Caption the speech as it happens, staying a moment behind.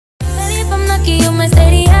lucky you might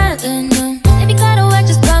stay the afternoon. If you gotta work,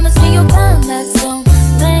 just promise me you'll come back soon.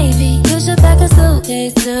 Maybe you should pack a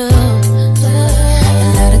suitcase too.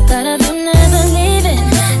 I thought of you never leaving.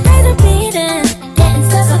 Days are beating, getting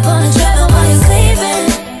stuck up on the trail while you're sleeping.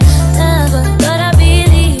 Never thought I'd be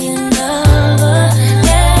leaving love.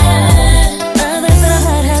 Yeah, others I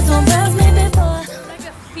had to embarrass me before. Make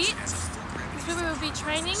it fit. This is where we'll be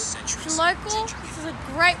training. It's local. This is a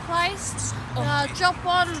great place. Drop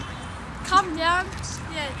on, come down.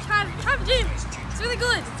 Yeah, come gym. It's really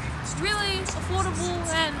good. It's really affordable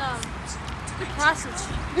and good prices.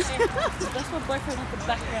 Yeah. That's my boyfriend at the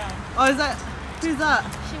background. Oh, is that? Who's that?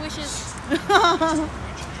 She wishes.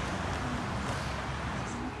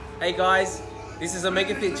 Hey guys, this is a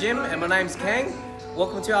Mega Fit Gym and my name's Khang.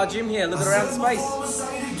 Welcome to our gym here, look around the space.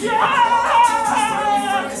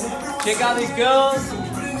 Check out these girls.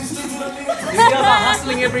 These girls are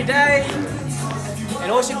hustling every day.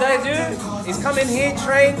 And all they do is come in here,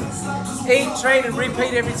 train, eat, train and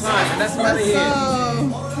repeat every time. And that's why they're here.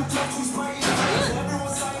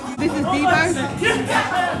 This is Devo.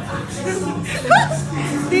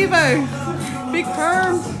 Devo. Big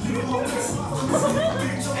perm.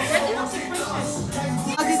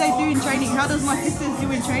 How do they do in training? How does my sisters do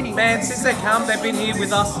in training? Man, since they come, they've been here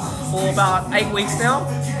with us for about 8 weeks now.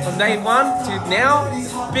 From day one to now,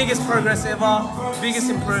 biggest progress ever, biggest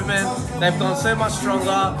improvement. They've gone so much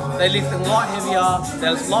stronger. They lift a lot heavier.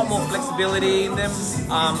 There's a lot more flexibility in them,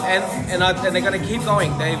 and they're going to keep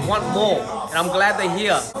going. They want more, and I'm glad they're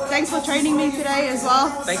here. Thanks for training me today as well.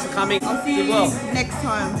 Thanks for coming. I'll see you next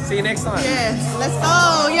time. See you next time. Yeah, let's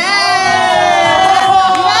go. Yeah!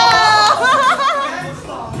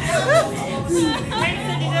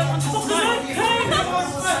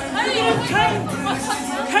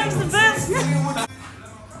 Khang's the best!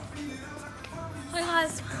 Hi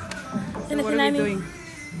guys. So what are we doing?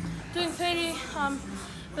 Doing 30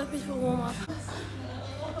 burpees for warm up.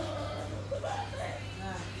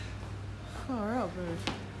 Far out, bro.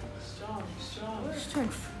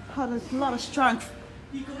 Strength. Oh, there's a lot of strength.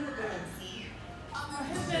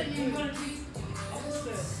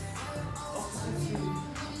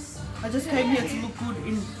 I just came here to look good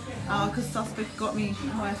in because Suspect got me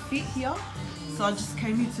my feet here. So I just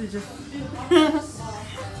came here to just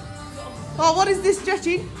Oh, what is this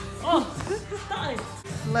stretching? Oh, that is.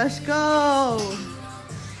 Let's go.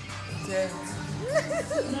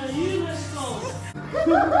 No, you let's go.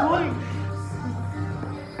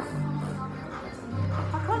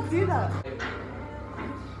 I can't do that.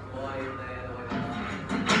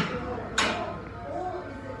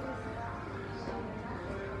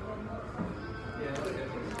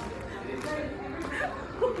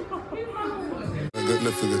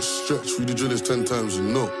 Left to get stretched. Read the drill is 10 times, you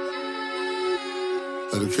know.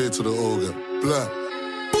 Add a K to the O, get black.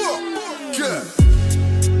 Yeah.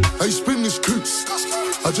 I spin this coots.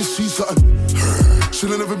 I just see something.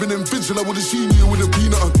 Should've never been invincible. I would've seen you with a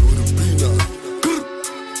peanut.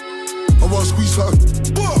 I wanna squeeze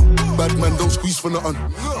something. Bad man don't squeeze for nothing.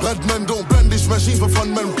 Bad man don't brandish machines for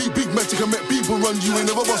fun, man. Be big magic and make people run. You ain't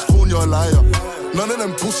never bust corn, you're a liar. None of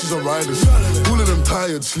them pussies are riders. All of them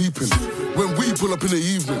tired, sleeping. When we pull up in the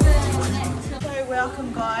evening. So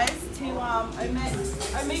welcome guys to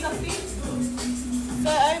Omega Fit. So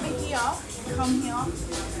over here, come here.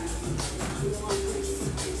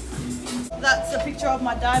 That's a picture of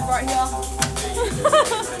my dad right here.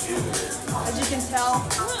 As you can tell.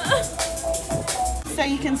 So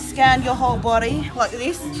you can scan your whole body like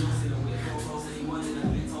this.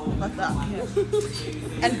 Like that, yeah.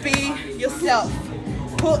 And be yourself.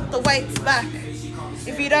 Put the weights back.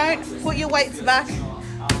 If you don't put your weights back,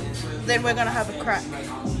 then we're gonna have a crack.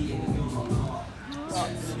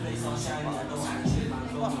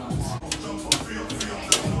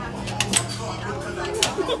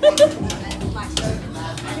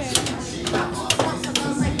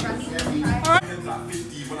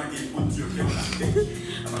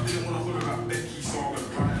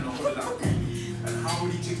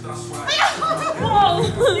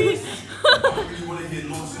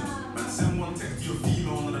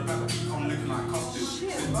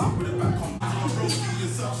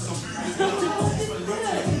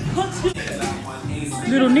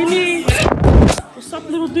 Little Nini. What's up,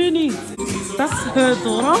 little Nini? That's her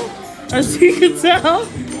daughter, as you can tell.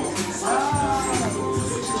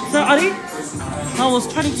 So, Ari, how was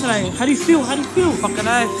training today? How do you feel? How do you feel? Fucking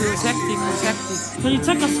hell, it feels hectic, it's hectic. Can you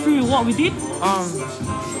take us through what we did?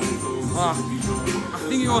 I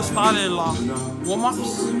think it all started like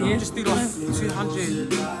warm-ups. Yeah, just do like 200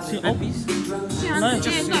 burpees. No,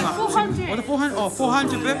 Just no, 400. What the 400? Oh,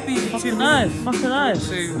 400 burpees. Fucking nice. Fucking nice.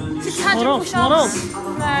 So, 600 push-ups.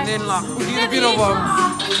 and then like we did a bit of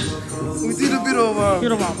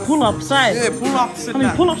Bit of a pull-ups, eh? yeah, pull-ups and How many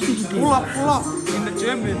that. pull-ups did you do? Pull up in the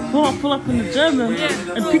German. Pull up in the German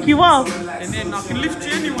Yeah. and pick you up. And then I can lift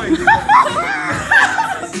you anyway.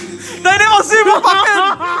 They never see my fucking.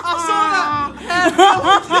 I saw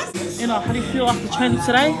that. You know, how do you feel after training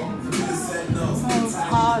today?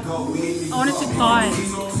 Hard. I wanted to die.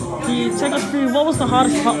 Can you take us through what was the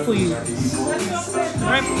hardest part for you? The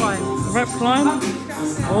rope climb. The rope climb?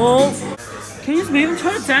 Oh. Can you just move and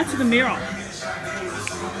try to dance to the mirror?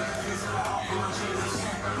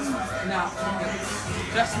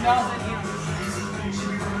 Just now.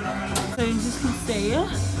 So you just can see,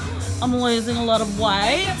 I'm losing a lot of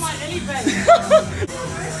weight.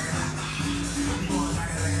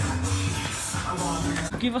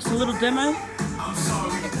 Give us a little demo.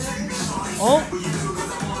 Oh,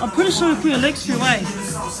 I'm pretty sure you put your legs through, eh?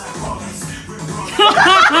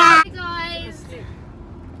 Hey guys.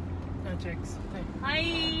 No checks. Hi.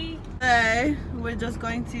 Today we're just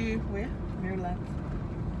going to where? Merrylands.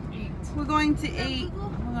 We're going to eat.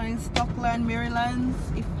 We're going to Stockland, Merrylands.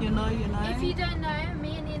 If you know, you know. If you don't know,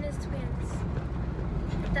 me and Ian is twins.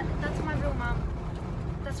 That's my real mum.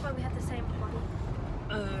 That's why we have the same body.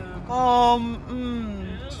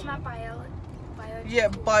 She's not biology. Yeah,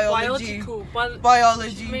 biology. Biological, but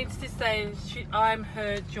Biology. she means to say I'm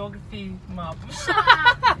her geography mum.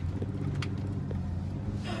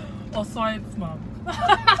 Or science mum.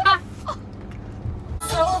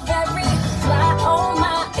 So very fly, oh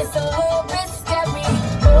my, it's a little bit scary.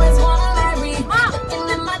 Boys wanna marry, looking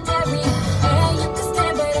at my dairy. And you can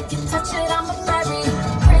stand, but if you touch it, I'm a fairy.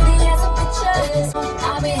 Pretty as a picture,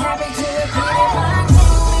 I'll be happy to repeat it. My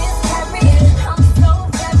name is Harry, I'm so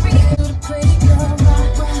very. Do the pretty girl,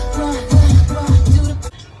 do the.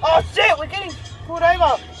 Oh shit, we're getting pulled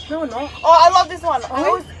over. No, we're not. Oh, I love this one. I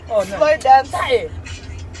always slow down.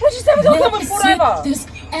 What'd you say we don't come and pull over? This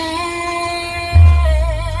ass,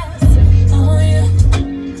 oh yeah.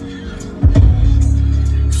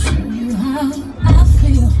 Show you how I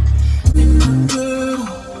feel.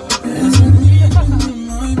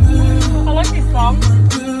 I like this song.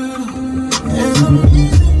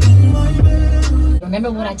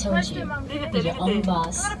 Remember what I told you. Be your own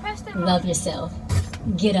boss. Love yourself.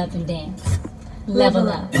 Get up and dance. Level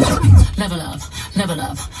up. Level up, level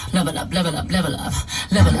up, level up, level up, level up,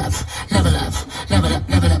 level up, level up, level up,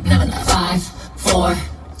 level up, level up. 5, 4,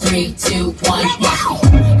 3, 2, 1.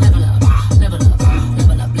 Level up, level up,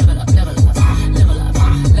 level up, level up, level up, level up,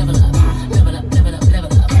 level up, level up, level up,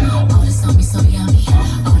 level up. Oh, this song be so yummy.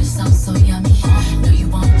 Oh, this song so yummy. No, you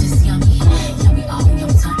won't just yummy. Yummy all in your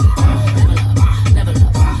tummy. Level up, level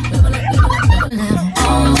up, level up, level up, level up.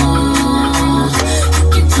 Oh,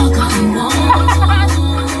 you can talk all you want.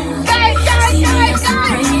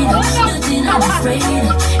 I'm afraid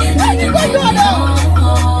and I can let you know.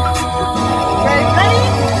 Ready?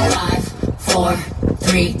 5, 4,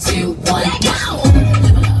 3, 2, 1.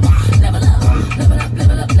 Level up, level up, level up,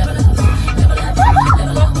 level up, level up, level up,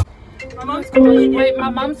 level up. My mom's calling. Wait, my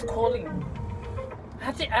mom's calling. I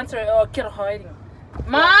have to answer it or get her hiding.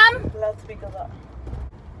 Mom? Loudspeaker up.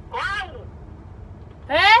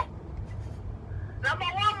 Hey?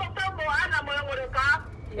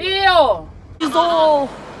 Ew. It's all.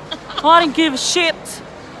 I don't give a shit.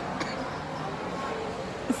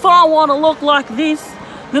 If I want to look like this,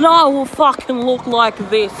 then I will fucking look like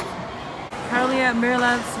this. Currently at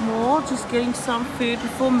Merrylands Mall, just getting some food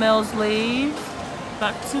before Mel's leave.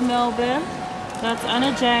 Back to Melbourne. That's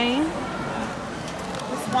Anna Jane.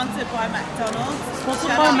 We're sponsored by McDonald's. Sponsored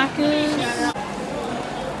Shout by out. Macca's.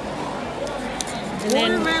 And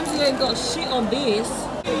then Ramsey ain't got shit on this.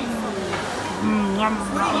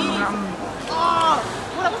 Oh,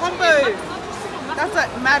 what a combo! That's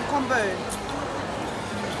a mad combo.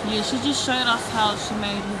 Yeah, she just showed us how she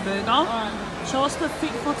made her burger. Show us the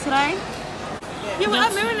fit for today. Yeah, we're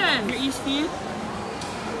at Merrylands. Here is food.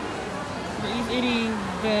 We're eating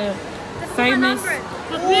the famous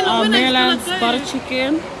Merrylands butter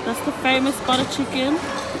chicken. That's the famous butter chicken.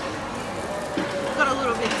 Got a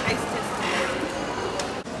little bit of taste test.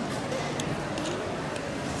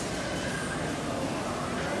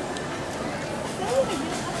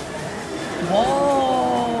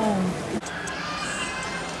 Whoa!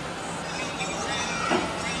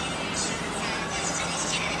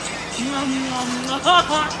 Yum yum.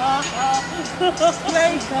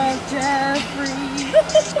 Wake up, Jeffrey.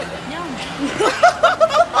 Yum.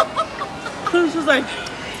 She was like,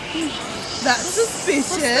 That's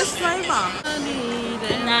suspicious. Flavor. I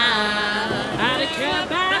don't care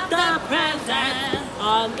about the present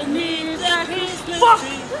underneath the Christmas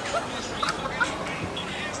tree.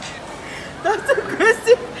 That's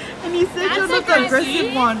aggressive. And you said you're not the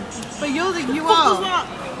aggressive one. But you are.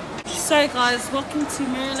 So guys, welcome to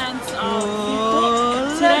Merrylands.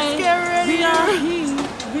 Let's get ready. We are here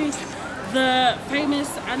with the famous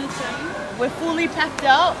Anna Jane. We're fully packed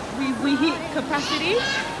out. We hit capacity.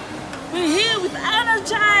 We're here with Anna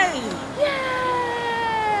Jane.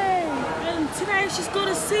 Yay! And today she's going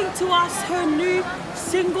to sing to us her new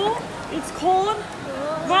single. It's called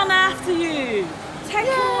Run After You. Take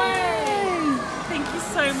it away. Thank you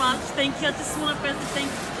so much. Thank you. I just want to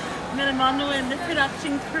thank Manu and the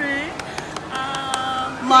production crew.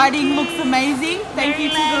 Lighting looks amazing. Thank you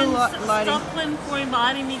to the lighting. Stockland for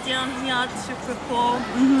inviting me down here to perform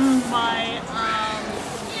my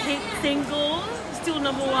hit single. Still #1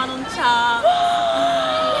 on chart.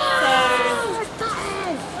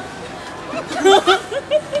 So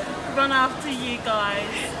run after you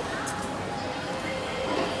guys.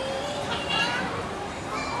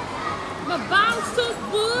 My bomb's so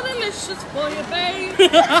bootylicious for you, babe.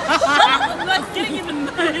 I'm not getting in the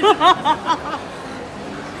mood.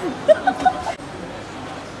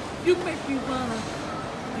 You make me wanna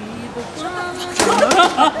be the one.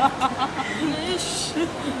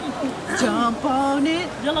 Jump on it.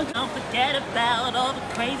 Don't forget about all the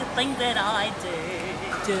crazy things that I do.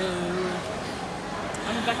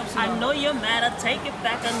 I know you're mad, I take it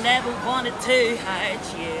back. I never wanted to hurt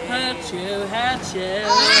you. Hurt you.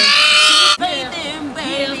 Baby,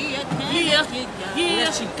 I can't let you go.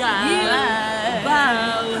 Let you go.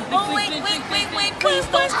 Oh, wait, please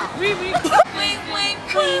don't. Wait,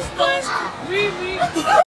 please don't.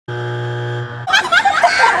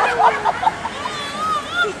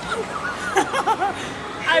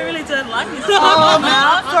 I really don't like this.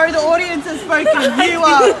 Sorry, the audience has spoken. You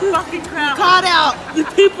are fucking crowd. cut out. The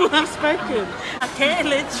people have spoken. I can't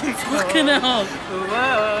let you fucking out.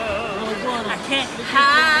 I can't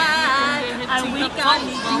hide. And we got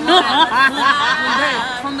you.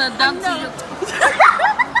 From the down to your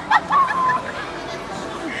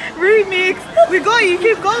Remix. We got you.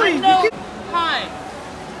 Keep going. Hi.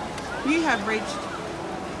 You have reached.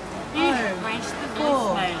 You have reached the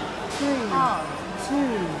 4, 3,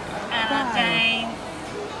 2, Anna Jane.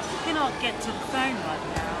 You cannot get to the phone right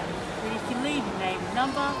now, but if you leave your name and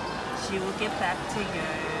number, she will get back to you.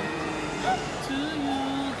 To you.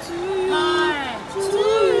 Hi. To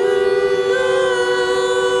you.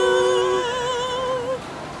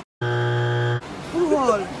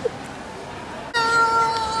 What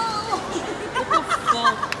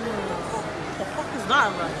the fuck is that,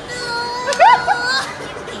 man?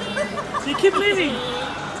 So you keep leaving.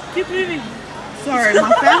 Keep leaving. Sorry,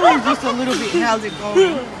 my family is just a little bit. How's it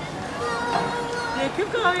going? Yeah,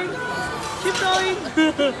 keep going. Keep going.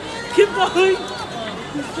 Keep going.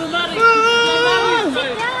 It's dramatic.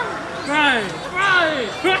 Right.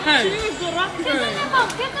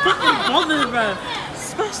 Fucking bother, bro.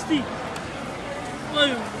 Spastic.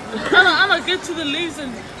 Anna, get to the leaves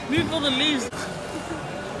and move all the leaves.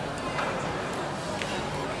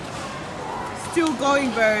 Still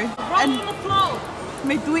going, bro. Roll on the floor.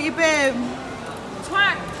 Me do it, babe.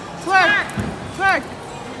 Twerk.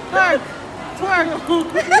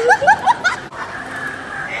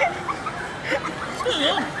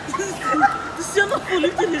 This is not full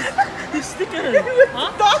into his sticker.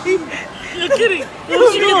 Huh? You're kidding.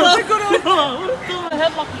 You're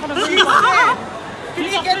headlock in front of me. Can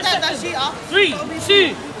you get that sheet off? 3,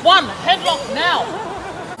 2, 1. Headlock now.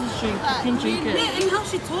 You can drink it. And how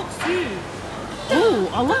she talks to you. Oh,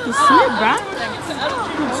 I like the slip, bro.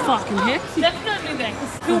 It's fucking hectic. Definitely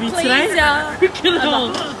thanks.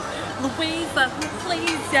 Louisa,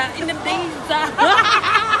 please, in the visa.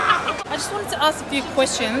 I just wanted to ask a few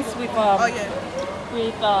questions with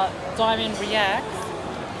Diamond Reacts.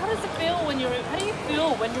 How do you feel when you're in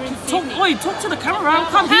Sydney? Talk to the camera.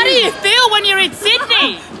 How do you feel when you're in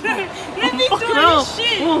Sydney? Let me do this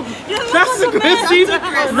shit. That's aggressive.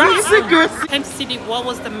 That's aggressive. Came to Sydney. What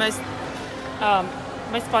was the most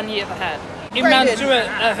fun you ever had? In Mount Druitt,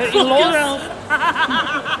 her in-laws.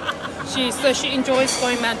 So she enjoys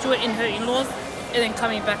going Mount Druitt in her in-laws and then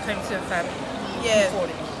coming back home to her family. Yeah.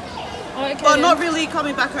 Oh, okay, but not really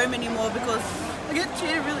coming back home anymore because I get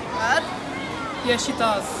treated really bad. Yeah, she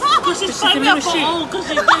does. Because she's a little shit. Because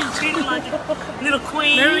she's being treated like a little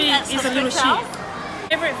queen. Mary is a little shit.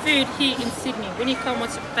 Favorite food here in Sydney? When you come,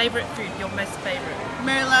 what's your favorite food? Your most favorite?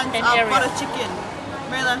 Merrylands butter chicken.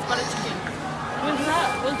 Merrylands butter chicken. Where's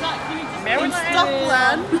that? Merrylands. In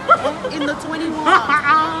Stockland in the 21.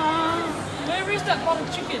 Where's that butter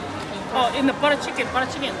chicken? Oh, in the butter chicken.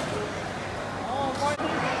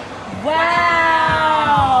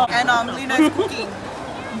 Wow! And Lino's cooking.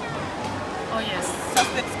 Oh yes.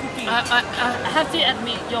 Suspect's cooking. I have to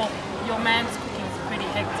admit, your man's cooking is pretty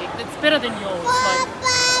hectic. It's better than yours. Like,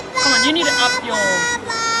 come on, you need to up your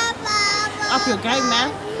game, man.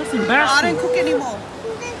 That's I embarrassing. don't cook anymore.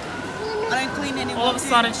 I don't clean anymore. all of a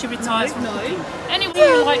sudden she retires from No. cooking. Anyway,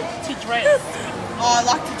 you like to dress? Oh, I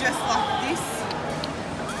like to dress like this.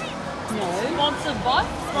 Sponsored by?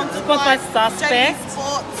 Sponsored by JD Suspect.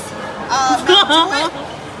 Sports, Mount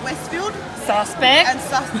Westfield, Suspect. and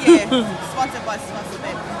sponsored by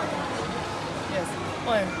Suspect. Yes.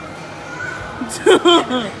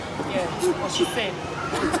 Yeah, what she said.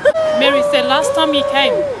 Mary said last time you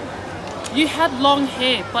came, you had long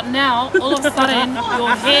hair, but now all of a sudden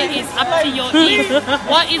your hair is up to your ears.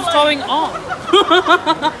 What is going on?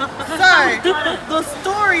 So the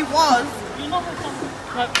story was.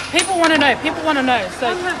 Like, people want to know.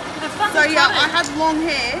 So yeah, I had long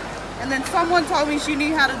hair, and then someone told me she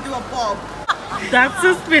knew how to do a bob. That's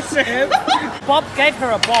suspicious. Bob gave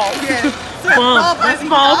her a bob. Yeah, so bob over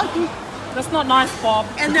here. That's not nice, Bob.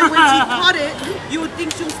 And then when she cut it, you would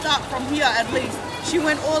think she'll start from here at least. She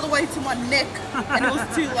went all the way to my neck, and it was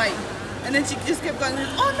too late. And then she just kept going,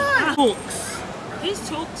 oh no! Tooks. He's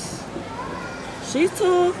Tooks. She's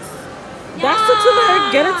Tooks. That's the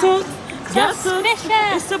took. Get a Took.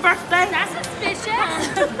 Suspicious. It's her birthday. That's suspicious.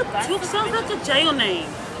 Took sounds like a jail name.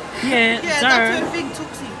 Yeah, Yeah, that's her big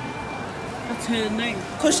Tootsie. That's her name.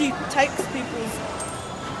 Because she takes people's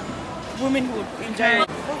womanhood in jail.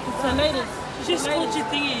 So ladies, she's called your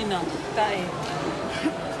thingy now.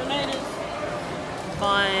 So ladies,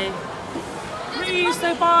 bye. Please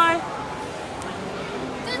say bye.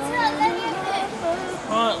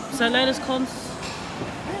 Alright, so ladies, cons.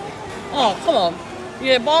 Oh, come on.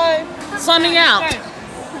 Yeah, bye. Signing out.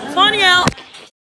 Signing out.